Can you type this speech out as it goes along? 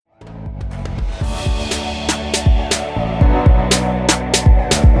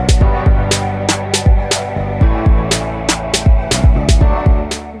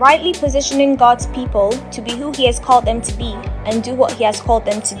rightly positioning God's people to be who He has called them to be and do what He has called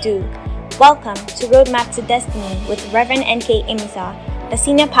them to do. Welcome to Roadmap to Destiny with Reverend N.K. Imisa, the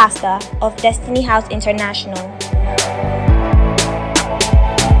Senior Pastor of Destiny House International.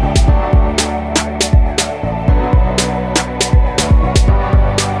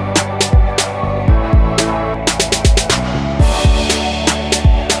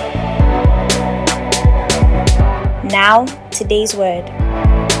 Now, today's word.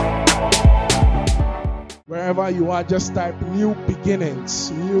 Wherever you are, just type new beginnings,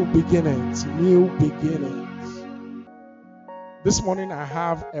 new beginnings, new beginnings. This morning I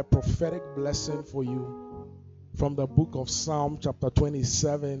have a prophetic blessing for you from the book of Psalm chapter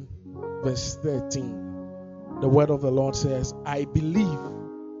 27 verse 13. The word of the Lord says, I believe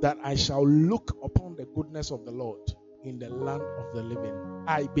that I shall look upon the goodness of the Lord in the land of the living.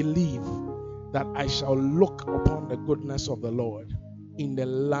 I believe that I shall look upon the goodness of the Lord in the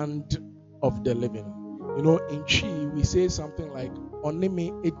land of the living. You know, in Chi, we say something like,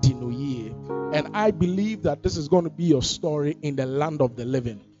 Oneme edinoye. And I believe that this is going to be your story in the land of the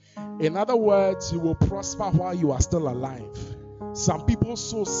living. In other words, you will prosper while you are still alive. Some people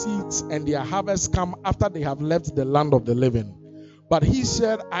sow seeds and their harvest come after they have left the land of the living. But he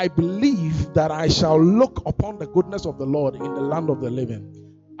said, I believe that I shall look upon the goodness of the Lord in the land of the living.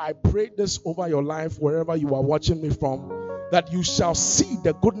 I pray this over your life wherever you are watching me from, that you shall see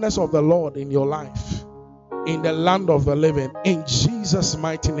the goodness of the Lord in your life, in the land of the living, in Jesus'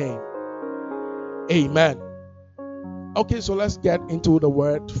 mighty name. Amen. Okay, so let's get into the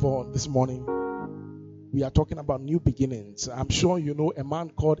word for this morning. We are talking about new beginnings. I'm sure you know a man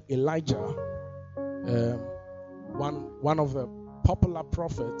called Elijah, one of the popular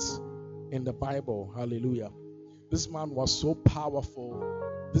prophets in the Bible. Hallelujah. This man was so powerful.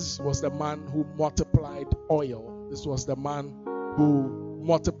 This was the man who multiplied oil. This was the man who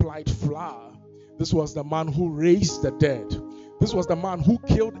multiplied flour. This was the man who raised the dead. This was the man who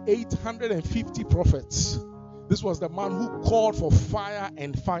killed 850 prophets. This was the man who called for fire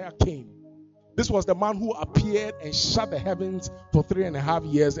and fire came. This was the man who appeared and shut the heavens for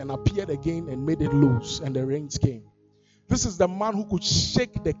 3.5 years and appeared again and made it loose and the rains came. This is the man who could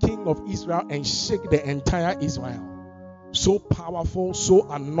shake the king of Israel and shake the entire Israel. So powerful, so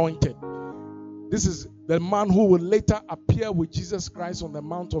anointed. This is the man who will later appear with Jesus Christ on the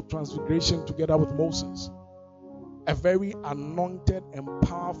Mount of Transfiguration together with Moses. A very anointed and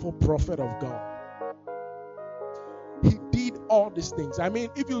powerful prophet of God. He did all these things. I mean,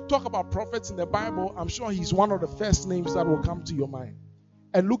 if you talk about prophets in the Bible, I'm sure he's one of the first names that will come to your mind.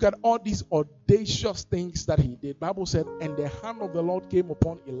 And look at all these audacious things that he did. The Bible said, and the hand of the Lord came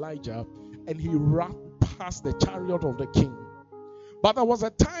upon Elijah, and he ran past the chariot of the king. But there was a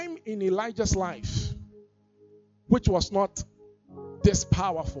time in Elijah's life which was not this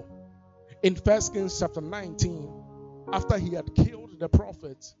powerful. In 1 Kings chapter 19, after he had killed the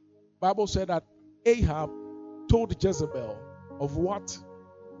prophets, the Bible said that Ahab told Jezebel of what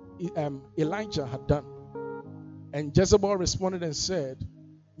Elijah had done. And Jezebel responded and said,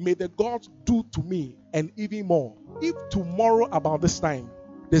 may the God do to me and even more, if tomorrow about this time,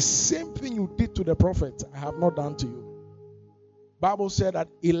 the same thing you did to the prophet, I have not done to you. Bible said that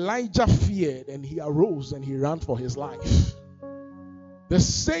Elijah feared and he arose and he ran for his life. The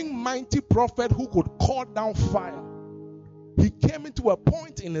same mighty prophet who could call down fire, he came into a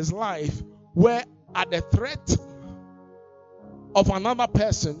point in his life where at the threat of another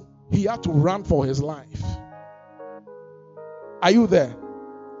person, he had to run for his life. Are you there?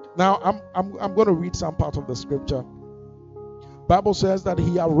 Now, I'm going to read some part of the scripture. Bible says that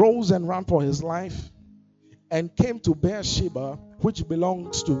he arose and ran for his life and came to Beersheba, which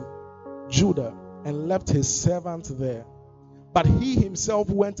belongs to Judah, and left his servant there. But he himself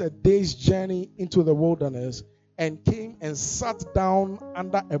went a day's journey into the wilderness and came and sat down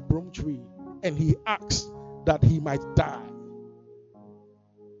under a broom tree, and he asked that he might die.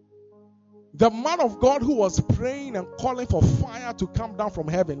 The man of God who was praying and calling for fire to come down from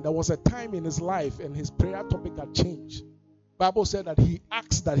heaven, there was a time in his life and his prayer topic had changed. Bible said that he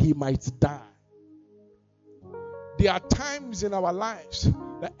asked that he might die. There are times in our lives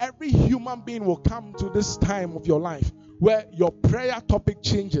that every human being will come to this time of your life where your prayer topic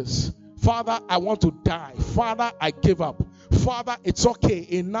changes. Father, I want to die. Father, I give up. Father, it's okay.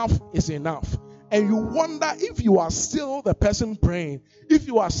 Enough is enough. And you wonder if you are still the person praying, if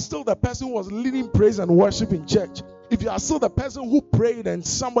you are still the person who was leading praise and worship in church, if you are still the person who prayed and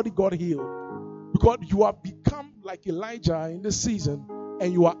somebody got healed. Because you have become like Elijah in this season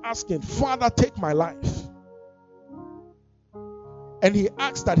and you are asking, Father, take my life. And he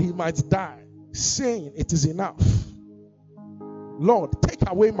asked that he might die, saying, it is enough. Lord, take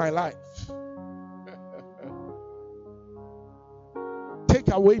away my life.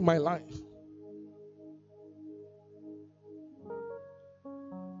 Take away my life.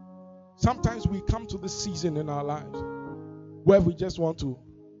 Sometimes we come to this season in our lives where we just want to,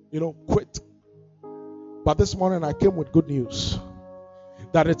 quit. But this morning I came with good news.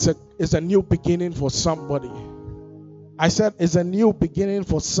 That it's a new beginning for somebody. I said it's a new beginning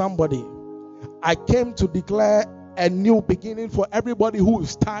for somebody. I came to declare a new beginning for everybody who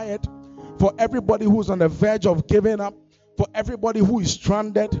is tired, for everybody who's on the verge of giving up, for everybody who is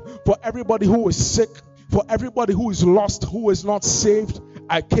stranded, for everybody who is sick, for everybody who is lost, who is not saved.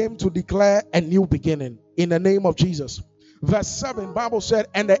 I came to declare a new beginning in the name of Jesus. Verse 7, Bible said,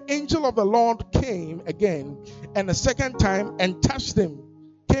 and the angel of the Lord came again and a second time and touched him.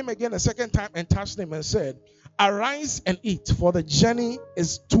 Came again a second time and touched him and said, arise and eat, for the journey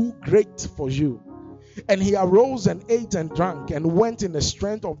is too great for you. And he arose and ate and drank and went in the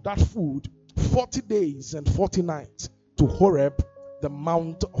strength of that food 40 days and 40 nights to Horeb, the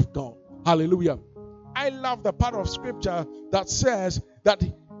mount of God. Hallelujah. I love the part of scripture that says that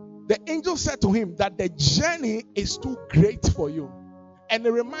the angel said to him that the journey is too great for you. And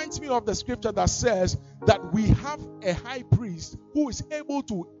it reminds me of the scripture that says that we have a high priest who is able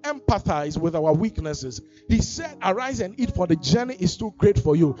to empathize with our weaknesses. He said, arise and eat, for the journey is too great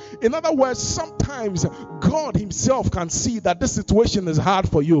for you. In other words, sometimes God himself can see that this situation is hard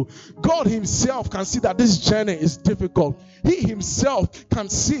for you. God himself can see that this journey is difficult. He himself can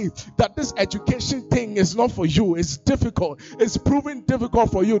see that this education thing is not for you. It's difficult. It's proving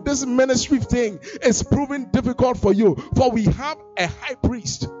difficult for you. This ministry thing is proving difficult for you. For we have a high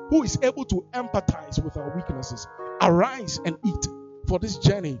priest who is able to empathize with our weaknesses. Arise and eat, for this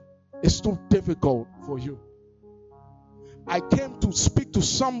journey is too difficult for you. I came to speak to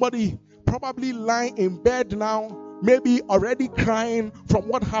somebody probably lying in bed now, maybe already crying from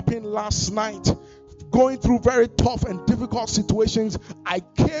what happened last night, going through very tough and difficult situations. I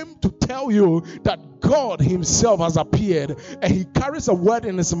came to tell you that God himself has appeared and he carries a word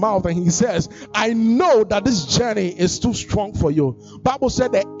in his mouth and he says, I know that this journey is too strong for you. Bible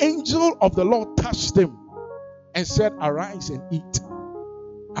said the angel of the Lord touched him and said, arise and eat.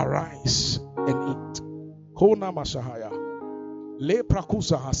 Arise and eat.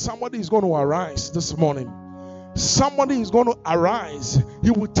 Somebody is going to arise this morning. Somebody is going to arise.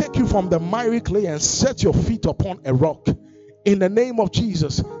 He will take you from the miry clay and set your feet upon a rock. In the name of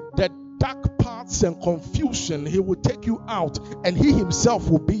Jesus, the dark paths and confusion, he will take you out and he himself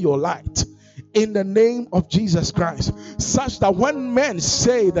will be your light. In the name of Jesus Christ, such that when men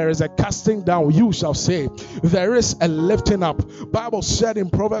say there is a casting down, you shall say there is a lifting up. Bible said in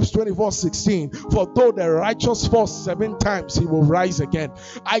Proverbs 24:16, for though the righteous fall 7 times, he will rise again.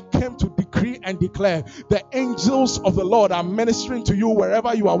 I came to decree and declare the angels of the Lord are ministering to you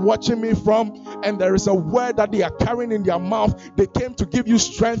wherever you are watching me from, and there is a word that they are carrying in their mouth. They came to give you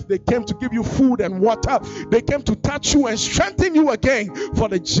strength. They came to give you food and water. They came to touch you and strengthen you again, for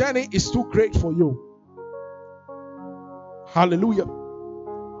the journey is too great for you. Hallelujah.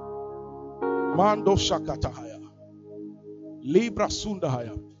 Mando shakatahaya. Libra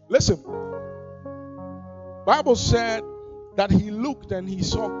sundahaya. Listen. Bible said that he looked and he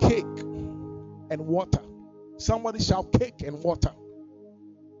saw cake and water. Somebody shout cake and water.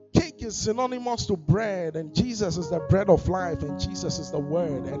 Cake is synonymous to bread, and Jesus is the bread of life, and Jesus is the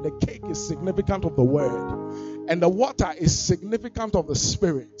word, and the cake is significant of the word, and the water is significant of the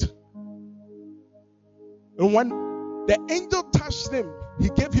spirit. And when the angel touched him, he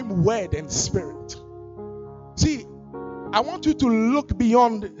gave him word and spirit. See, I want you to look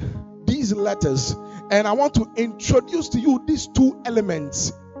beyond these letters, and I want to introduce to you these 2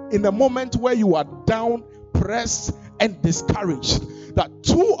 elements in the moment where you are down, pressed, and discouraged. That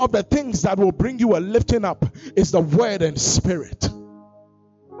 2 of the things that will bring you a lifting up is the word and spirit.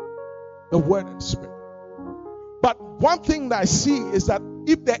 The word and spirit. But one thing that I see is that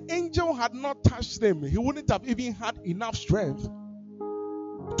if the angel had not touched him, he wouldn't have even had enough strength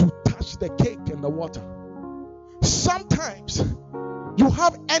to touch the cake and the water. Sometimes you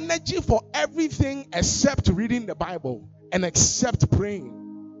have energy for everything except reading the Bible and except praying.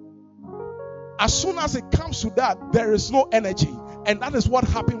 As soon as it comes to that, there is no energy. And that is what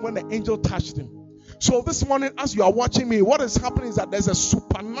happened when the angel touched him. So this morning, as you are watching me, what is happening is that there's a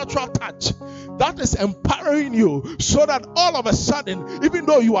supernatural touch that is empowering you, so that all of a sudden, even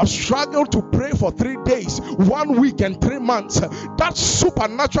though you have struggled to pray for 3 days, 1 week, and 3 months, that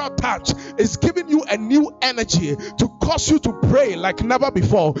supernatural touch is giving you a new energy to cause you to pray like never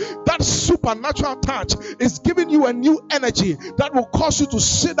before. That supernatural touch is giving you a new energy that will cause you to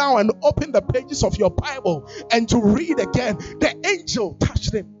sit down and open the pages of your Bible and to read again. The angel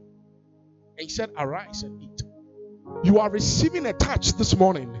touched him and he said, arise and eat. You are receiving a touch this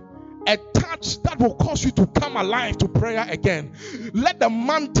morning. A touch that will cause you to come alive to prayer again. Let the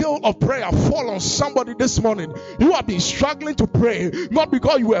mantle of prayer fall on somebody this morning. You have been struggling to pray, not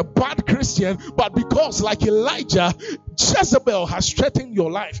because you were a bad Christian, but because, like Elijah, Jezebel has threatened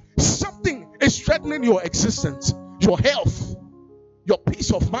your life. Something is threatening your existence, your health, your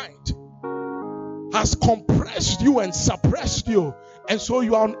peace of mind has compressed you and suppressed you, and so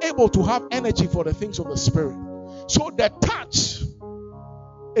you are unable to have energy for the things of the Spirit. So the touch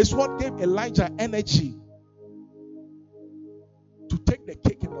is what gave Elijah energy to take the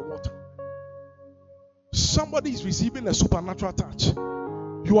cake in the water. Somebody is receiving a supernatural touch.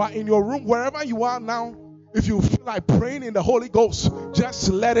 You are in your room, wherever you are now. If you feel like praying in the Holy Ghost, just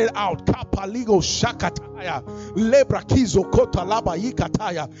let it out. Kapaligo shakataya, lebrakizo kotalaba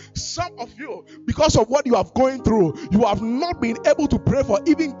yikataya. Some of you, because of what you have going through, you have not been able to pray for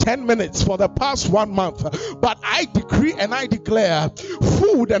even 10 minutes for the past 1 month. But I decree and I declare,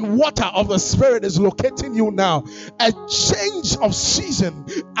 food and water of the Spirit is locating you now. A change of season.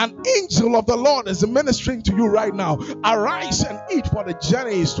 An angel of the Lord is ministering to you right now. Arise and eat, for the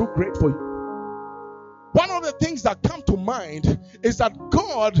journey is too great for you. One of the things that come to mind is that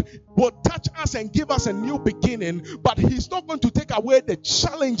God will touch us and give us a new beginning, but He's not going to take away the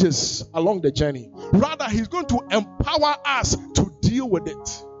challenges along the journey. Rather, He's going to empower us to deal with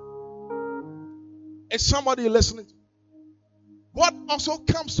it. Is somebody listening? What also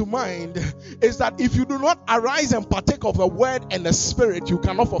comes to mind is that if you do not arise and partake of the word and the Spirit, you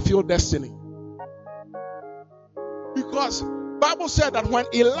cannot fulfill destiny. Because Bible said that when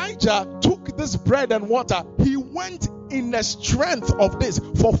Elijah took this bread and water, he went in the strength of this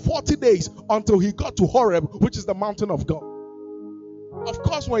for 40 days until he got to Horeb, which is the mountain of God. Of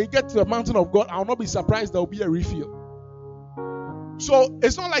course, when you get to the mountain of God, I will not be surprised there will be a refill. So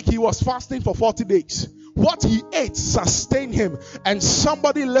it's not like he was fasting for 40 days. What he ate sustained him. And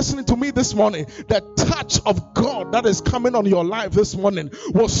somebody listening to me this morning, the touch of God that is coming on your life this morning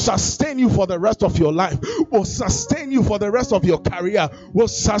will sustain you for the rest of your life, will sustain you for the rest of your career, will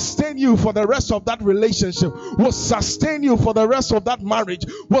sustain you for the rest of that relationship, will sustain you for the rest of that marriage,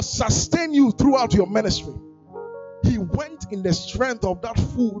 will sustain you throughout your ministry. He went in the strength of that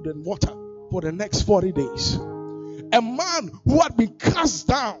food and water for the next 40 days. A man who had been cast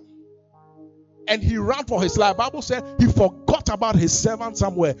down and he ran for his life. Bible said he forgot about his servant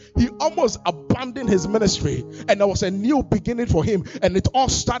somewhere. He almost abandoned his ministry, and there was a new beginning for him, and it all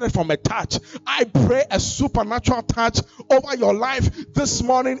started from a touch. I pray a supernatural touch over your life this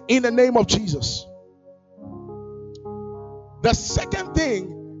morning in the name of Jesus. The second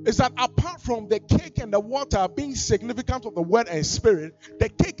thing is that apart from the cake and the water being significant of the word and Spirit, the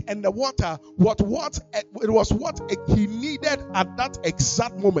cake and the water it was what he needed at that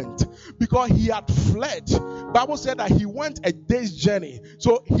exact moment, because he had fled. Bible said that he went a day's journey,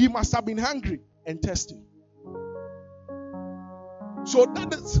 so he must have been hungry and thirsty. So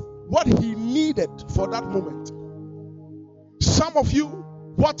that is what he needed for that moment. Some of you,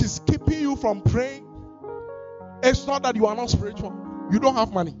 what is keeping you from praying, it's not that you are not spiritual. You don't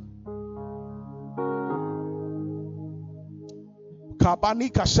have money. I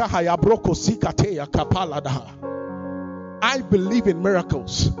believe in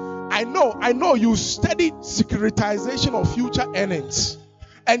miracles. I know you studied securitization of future earnings,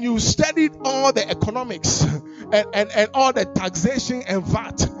 and you studied all the economics and all the taxation and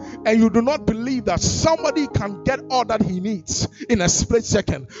VAT, and you do not believe that somebody can get all that he needs in a split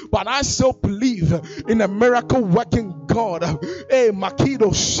second. But I still believe in a miracle working God.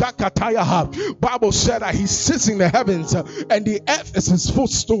 Makido Shakataya. Bible said that he sits in the heavens and the earth is his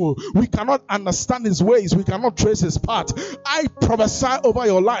footstool. We cannot understand his ways. We cannot trace his path. I prophesy over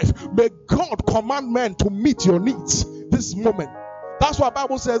your life. May God command men to meet your needs this moment. That's why the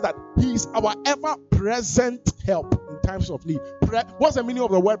Bible says that he is our ever-present help in times of need. What's the meaning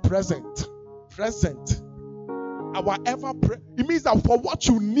of the word present? Present. Our it means that for what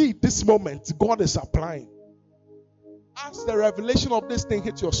you need this moment, God is supplying. As the revelation of this thing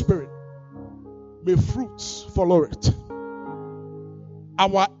hits your spirit, may fruits follow it.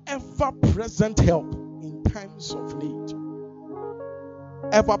 Our ever-present help in times of need.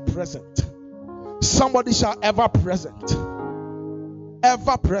 Ever-present. Somebody shall ever present.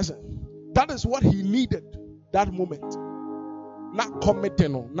 Ever present. That is what he needed that moment. Not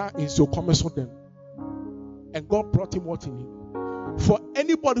committing, not in so committing. And God brought him what he needed. For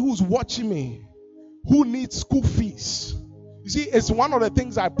anybody who's watching me, who needs school fees, you see, it's one of the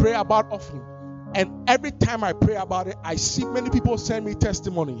things I pray about often. And every time I pray about it, I see many people send me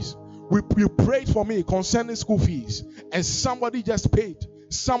testimonies. You prayed for me concerning school fees, and somebody just paid.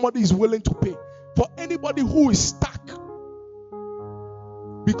 Somebody is willing to pay. For anybody who is stuck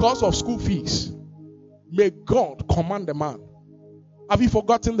because of school fees, may God command the man. Have you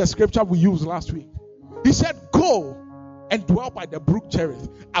forgotten the scripture we used last week? He said, go and dwell by the brook Cherith.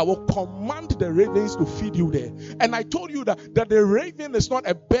 I will command the ravens to feed you there. And I told you that the raven is not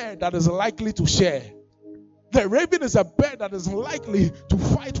a bird that is likely to share. The raven is a bird that is likely to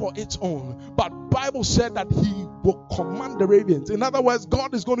fight for its own. But Bible said that he will command the ravens. In other words,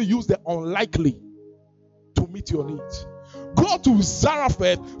 God is going to use the unlikely to meet your needs. Go to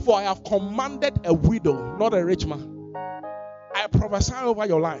Zarephath, for I have commanded a widow, not a rich man. I prophesy over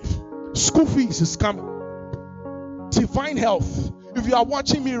your life. School fees is coming. Divine health. If you are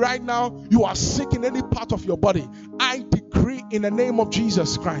watching me right now, you are sick in any part of your body, I decree in the name of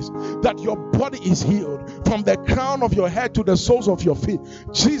Jesus Christ that your body is healed from the crown of your head to the soles of your feet.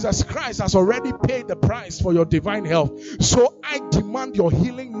 Jesus Christ has already paid the price for your divine health. So I demand your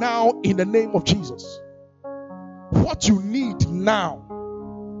healing now in the name of Jesus. What you need now,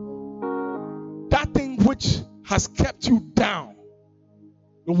 that thing which has kept you down,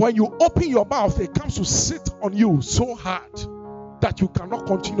 when you open your mouth, it comes to sit on you so hard that you cannot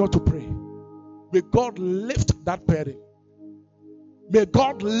continue to pray. May God lift that burden. May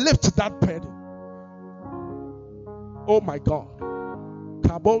God lift that burden. Oh my God.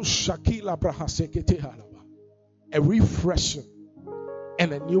 A refreshing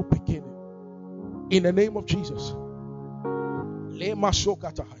and a new beginning. In the name of Jesus.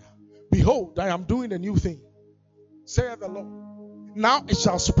 Behold, I am doing a new thing, saith the Lord. Now it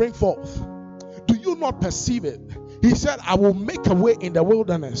shall spring forth. Do you not perceive it? He said, I will make a way in the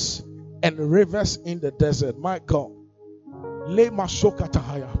wilderness and rivers in the desert. My God.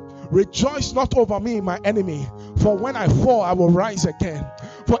 Rejoice not over me, my enemy, for when I fall, I will rise again.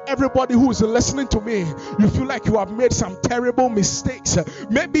 For everybody who is listening to me, you feel like you have made some terrible mistakes.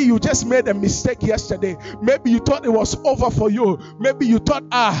 Maybe you just made a mistake yesterday. Maybe you thought it was over for you. Maybe you thought,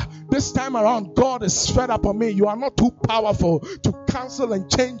 this time around, God is fed up on me. You are not too powerful to cancel and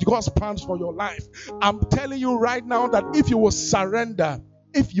change God's plans for your life. I'm telling you right now that if you will surrender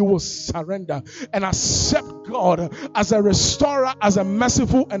and accept God as a restorer, as a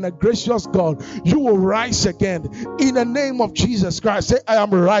merciful and a gracious God, you will rise again in the name of Jesus Christ. Say, I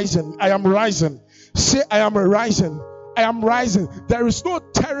am rising. I am rising. Say, I am rising. I am rising. There is no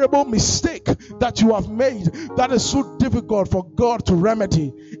terrible mistake that you have made that is so difficult for God to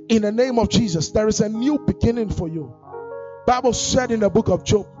remedy. In the name of Jesus, there is a new beginning for you. Bible said in the book of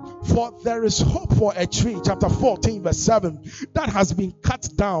Job, for there is hope for a tree, chapter 14 verse 7, that has been cut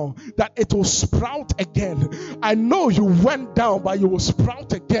down, that it will sprout again. I know you went down, but you will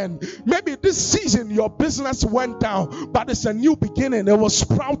sprout again. Maybe this season your business went down, but it's a new beginning. It will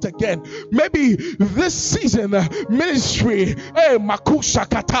sprout again. Maybe this season ministry,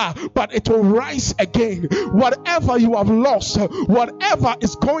 but it will rise again. Whatever you have lost, whatever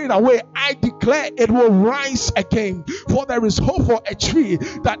is going away, I declare it will rise again. For there is hope for a tree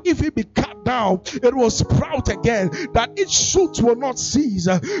that if it be cut down, it will sprout again, that its shoots will not cease,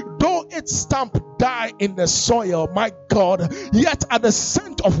 though its stump die in the soil, my God, yet at the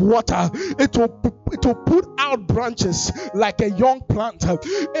scent of water it will put out branches like a young plant.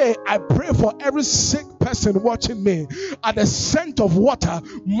 Hey, I pray for every sick person watching me, at the scent of water,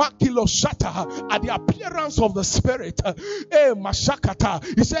 makilo shata, at the appearance of the Spirit, mashakata,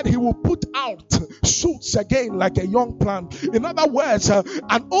 he said he will put out shoots again like a young plant. In other words,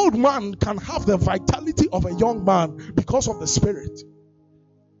 an old man can have the vitality of a young man because of the Spirit.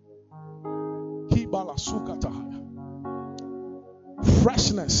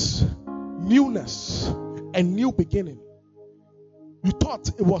 Freshness, newness, and new beginning. You thought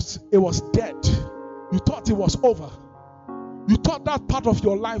it was dead. You thought it was over. You thought that part of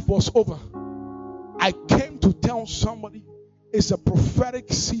your life was over. I came to tell somebody it's a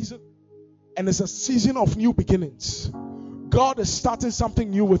prophetic season, and it's a season of new beginnings. God is starting something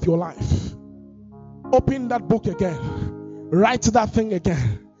new with your life. Open that book again. Write that thing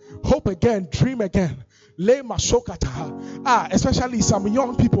again. Hope again. Dream again. Especially some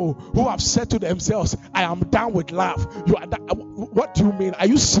young people who have said to themselves, I am done with love. What do you mean? Are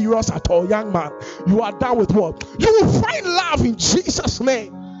you serious at all, young man? You are done with what? You will find love in Jesus'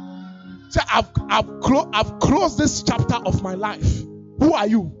 name. Say, I've closed this chapter of my life. Who are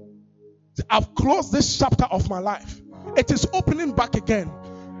you? Say, I've closed this chapter of my life. It is opening back again.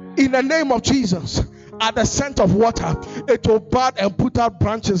 In the name of Jesus. At the scent of water, it will bud and put out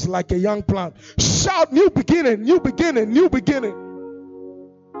branches like a young plant. Shout, new beginning, new beginning, new beginning.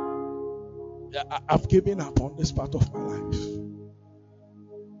 I've given up on this part of my life.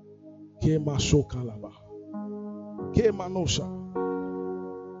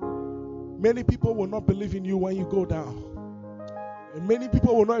 Many people will not believe in you when you go down. And many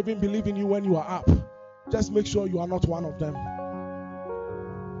people will not even believe in you when you are up. Just make sure you are not one of them.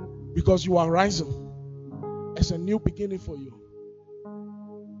 Because you are rising. It's a new beginning for you.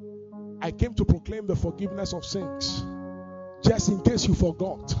 I came to proclaim the forgiveness of sins. Just in case you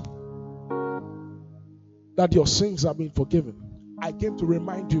forgot that your sins have been forgiven. I came to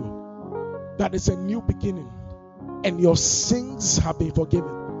remind you that it's a new beginning and your sins have been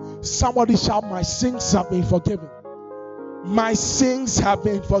forgiven. Somebody shout, my sins have been forgiven. My sins have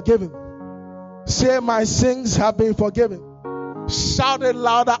been forgiven. Say, my sins have been forgiven. Shout it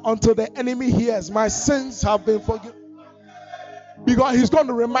louder until the enemy hears. My sins have been forgiven. Because he's going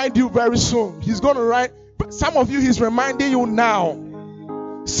to remind you very soon. He's going to write. Some of you, he's reminding you now.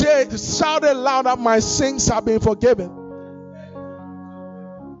 Say, shout it louder. My sins have been forgiven.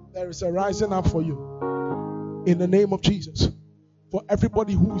 There is a rising up for you. In the name of Jesus. For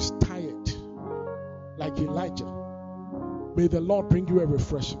everybody who is tired, like Elijah, may the Lord bring you a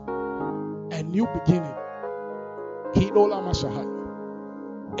refreshing, a new beginning. A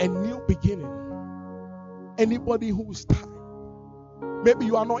new beginning. Anybody who is tired, maybe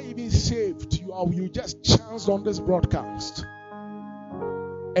you are not even saved, you just chanced on this broadcast,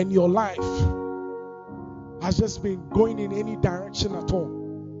 and your life has just been going in any direction at all.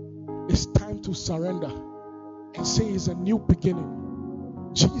 It's time to surrender and say it's a new beginning.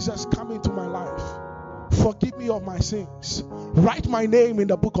 Jesus, come into my life. Forgive me of my sins. Write my name in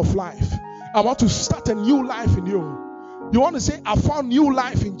the book of life. I want to start a new life in you. You want to say, I found new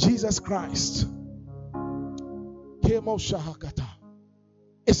life in Jesus Christ.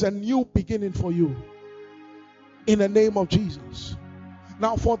 It's a new beginning for you. In the name of Jesus.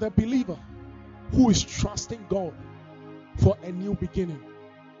 Now for the believer who is trusting God for a new beginning,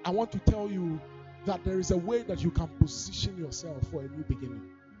 I want to tell you that there is a way that you can position yourself for a new beginning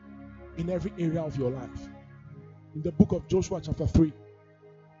in every area of your life. In the book of Joshua chapter 3, the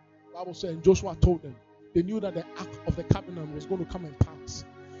Bible says, and Joshua told them, they knew that the ark of the covenant was going to come and pass.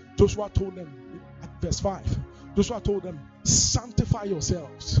 Joshua told them, at verse 5, Joshua told them, sanctify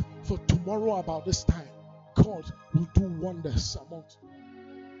yourselves, for tomorrow about this time, God will do wonders amongst you.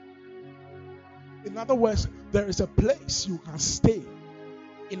 In other words, there is a place you can stay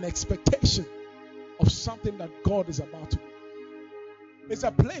in expectation of something that God is about to do. It's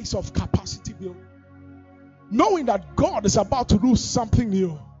a place of capacity building. Knowing that God is about to do something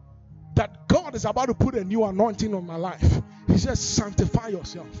new. That God is about to put a new anointing on my life. He says, sanctify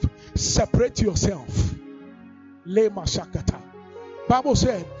yourself. Separate yourself. Lema shakata. Bible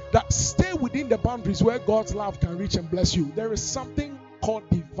said that stay within the boundaries where God's love can reach and bless you. There is something called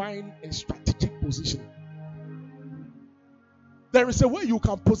divine and strategic positioning. There is a way you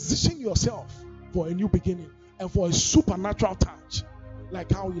can position yourself for a new beginning and for a supernatural touch, like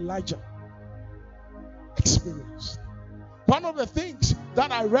how Elijah experienced. One of the things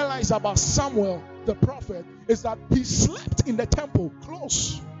that I realized about Samuel the prophet is that he slept in the temple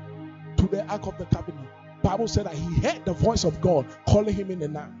close to the Ark of the Covenant. The Bible said that he heard the voice of God calling him in the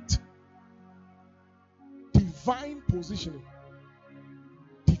night. Divine positioning.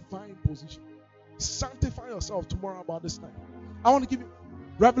 Divine positioning. Sanctify yourself tomorrow about this time. I want to give you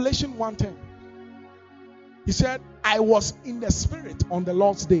Revelation 1:10. He said, I was in the spirit on the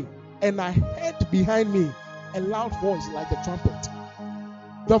Lord's day, and I heard behind me a loud voice like a trumpet.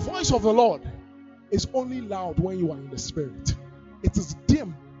 The voice of the Lord is only loud when you are in the spirit. It is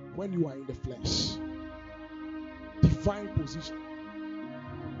dim when you are in the flesh. Divine position.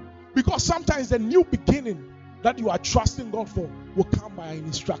 Because sometimes the new beginning that you are trusting God for will come by an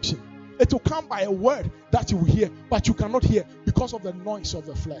instruction. It will come by a word that you will hear, but you cannot hear because of the noise of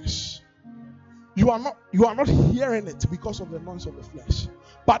the flesh. You are not hearing it because of the noise of the flesh.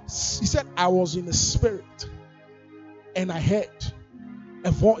 But he said, I was in the spirit, and I heard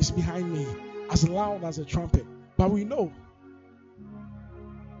a voice behind me as loud as a trumpet. But we know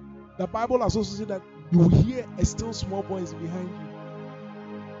the Bible has also said that you will hear a still small voice behind you.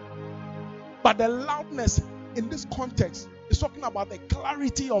 But the loudness in this context is talking about the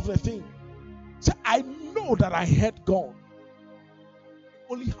clarity of the thing. So I know that I heard God. It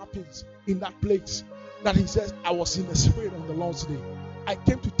only happens in that place that he says, I was in the spirit on the Lord's day. I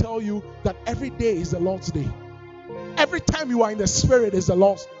came to tell you that every day is the Lord's day. Every time you are in the Spirit is the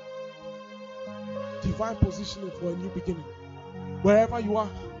Lord's day. Divine positioning for a new beginning. Wherever you are,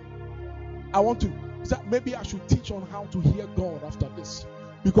 I want to, maybe I should teach on how to hear God after this.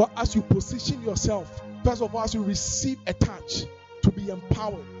 Because as you position yourself, first of all, as you receive a touch to be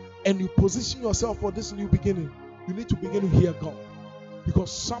empowered, and you position yourself for this new beginning, you need to begin to hear God.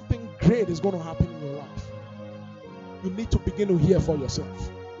 Because something great is going to happen in your life. You need to begin to hear for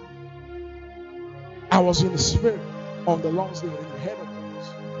yourself. I was in the Spirit on the Lord's day and I heard a voice.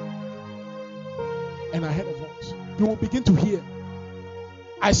 And I heard a voice. You will begin to hear.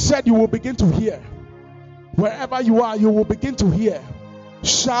 I said you will begin to hear. Wherever you are, you will begin to hear.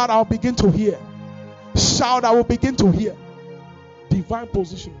 Shout, I'll begin to hear. Shout, I will begin to hear. Divine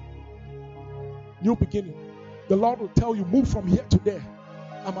position. New beginning. The Lord will tell you, move from here to there.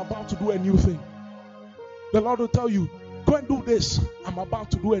 I'm about to do a new thing. The Lord will tell you, go and do this. I'm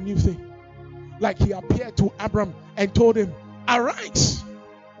about to do a new thing. Like he appeared to Abram and told him, arise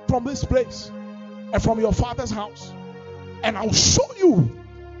from this place and from your father's house, and I'll show you,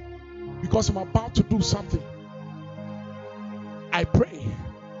 because I'm about to do something. I pray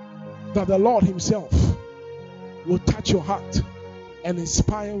that the Lord himself will touch your heart and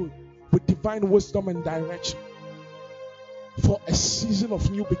inspire you with divine wisdom and direction for a season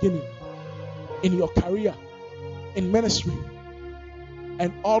of new beginning in your career, in ministry,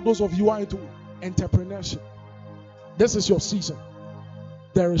 and all those of you who are into entrepreneurship. This is your season.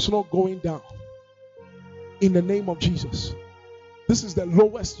 There is no going down. In the name of Jesus. This is the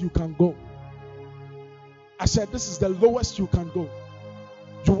lowest you can go. I said this is the lowest you can go.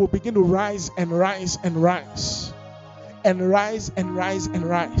 You will begin to rise and rise and rise. And rise and rise and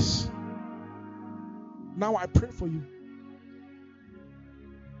rise. Now I pray for you.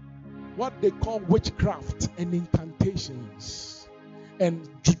 What they call witchcraft and incantations and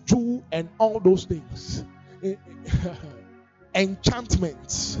juju and all those things,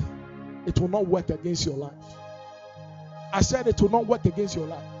 enchantments, it will not work against your life. I said it will not work against your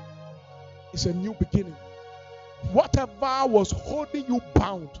life. It's a new beginning. Whatever was holding you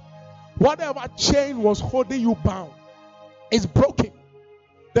bound, whatever chain was holding you bound, is broken.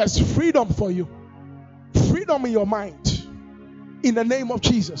 There's freedom for you. Freedom in your mind. In the name of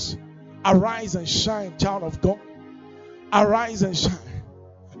Jesus. Arise and shine, child of God. Arise and shine.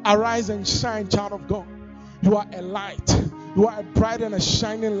 Arise and shine, child of God. You are a light. You are a bright and a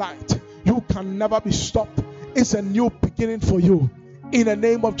shining light. You can never be stopped. It's a new beginning for you. In the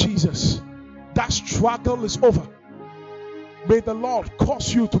name of Jesus. That struggle is over. May the Lord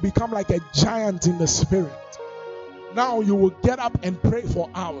cause you to become like a giant in the Spirit. Now you will get up and pray for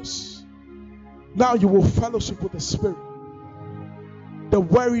hours. Now you will fellowship with the Spirit. The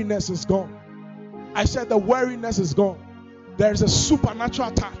weariness is gone. I said the weariness is gone. There is a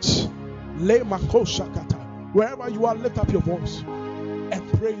supernatural touch. Wherever you are, lift up your voice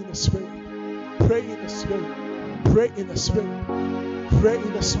and pray in the Spirit. Pray in the Spirit. Pray in the Spirit. Pray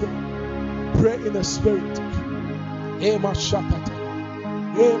in the Spirit. Pray in the Spirit. Ema shakata.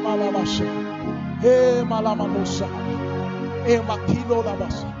 Ema lamasha. Ema lamanosha. Ema kilo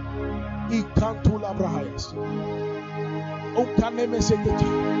labasa. Ikantu labrahayas. Okaneme seketi.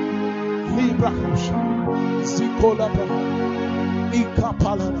 Libra kosha. Ziko labrahaya.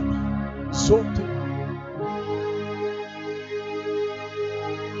 Ikapalana. Zote.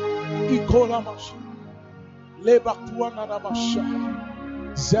 Ikola masha. Lebaktua naramasha.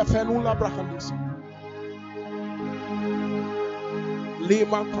 Zefenula brahandis.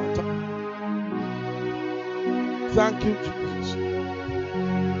 Lima kanta. Thank you, Jesus.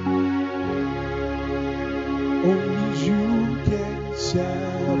 Only you can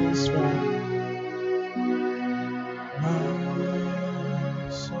satisfy my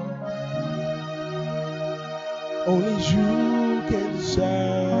soul. Only you can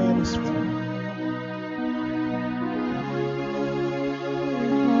satisfy.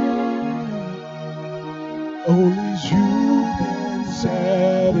 Only you can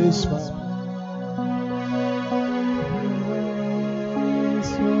satisfy.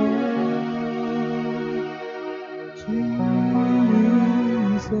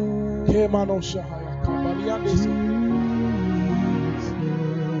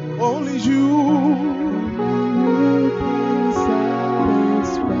 Only you can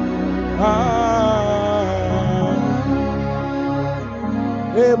satisfy.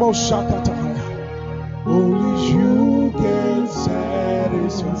 Only you can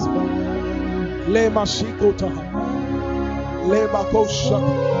satisfy. Lema shikota. Lema kosha.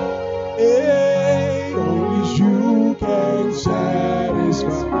 Only you can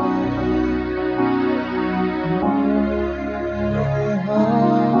satisfy.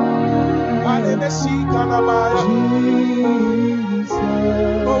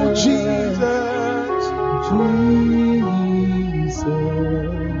 Oh Jesus,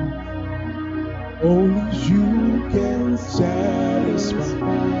 only you can satisfy.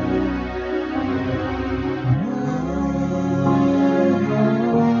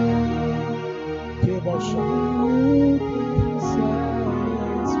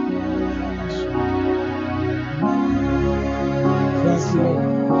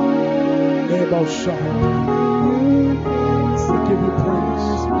 We give you praise.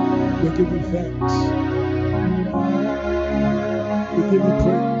 We give you thanks. We give you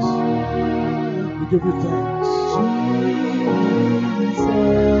praise. We give you thanks.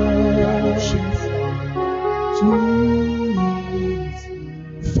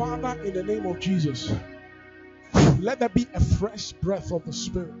 Father, in the name of Jesus, let there be a fresh breath of the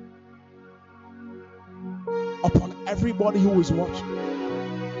Spirit upon everybody who is watching.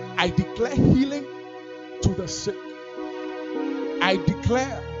 I declare healing to the sick. I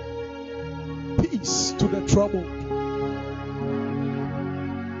declare peace to the troubled.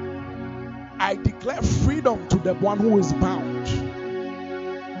 I declare freedom to the one who is bound.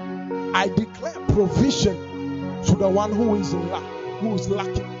 I declare provision to the one who is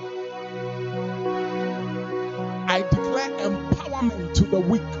lacking. I declare empowerment to the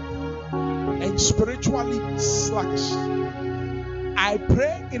weak and spiritually sluggish. I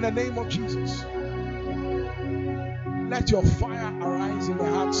pray in the name of Jesus. Let your fire arise in the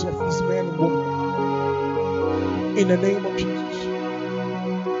hearts of these men and women. In the name of Jesus.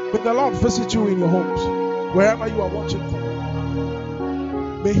 May the Lord visit you in your homes, wherever you are watching from.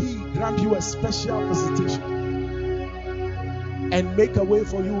 May He grant you a special visitation and make a way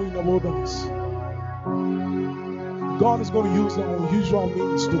for you in the wilderness. God is going to use the unusual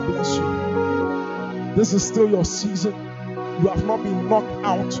means to bless you. This is still your season. You have not been knocked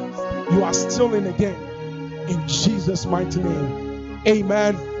out. You are still in again. In Jesus' mighty name.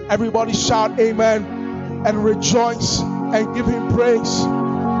 Amen. Everybody shout amen and rejoice and give Him praise.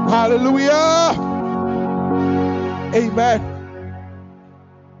 Hallelujah. Amen.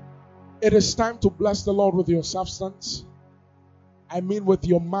 It is time to bless the Lord with your substance. I mean with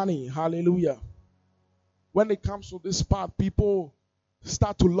your money. Hallelujah. When it comes to this part, people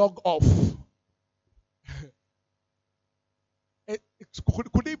start to log off.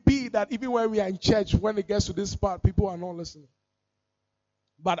 Could it be that even when we are in church, when it gets to this part, people are not listening?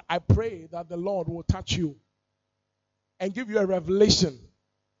 But I pray that the Lord will touch you and give you a revelation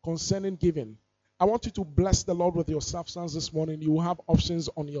concerning giving. I want you to bless the Lord with your substance this morning. You will have options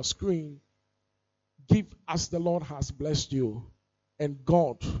on your screen. Give as the Lord has blessed you, and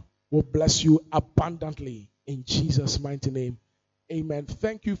God will bless you abundantly in Jesus' mighty name. Amen.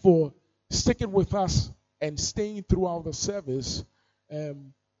 Thank you for sticking with us and staying throughout the service.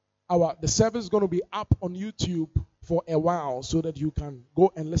 The service is going to be up on YouTube for a while so that you can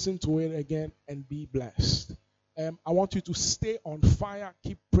go and listen to it again and be blessed. I want you to stay on fire,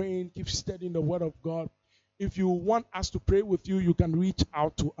 keep praying, keep studying the Word of God. If you want us to pray with you, you can reach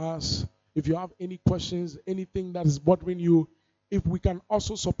out to us. If you have any questions, anything that is bothering you, if we can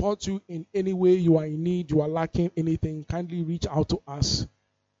also support you in any way you are in need, you are lacking anything, kindly reach out to us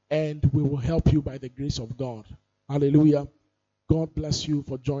and we will help you by the grace of God. Hallelujah. God bless you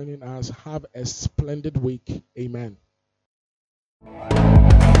for joining us. Have a splendid week. Amen.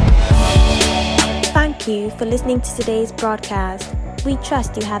 Thank you for listening to today's broadcast. We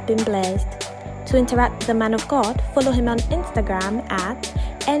trust you have been blessed. To interact with the man of God, follow him on Instagram at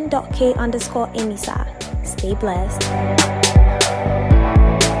n.k_emisa. Stay blessed.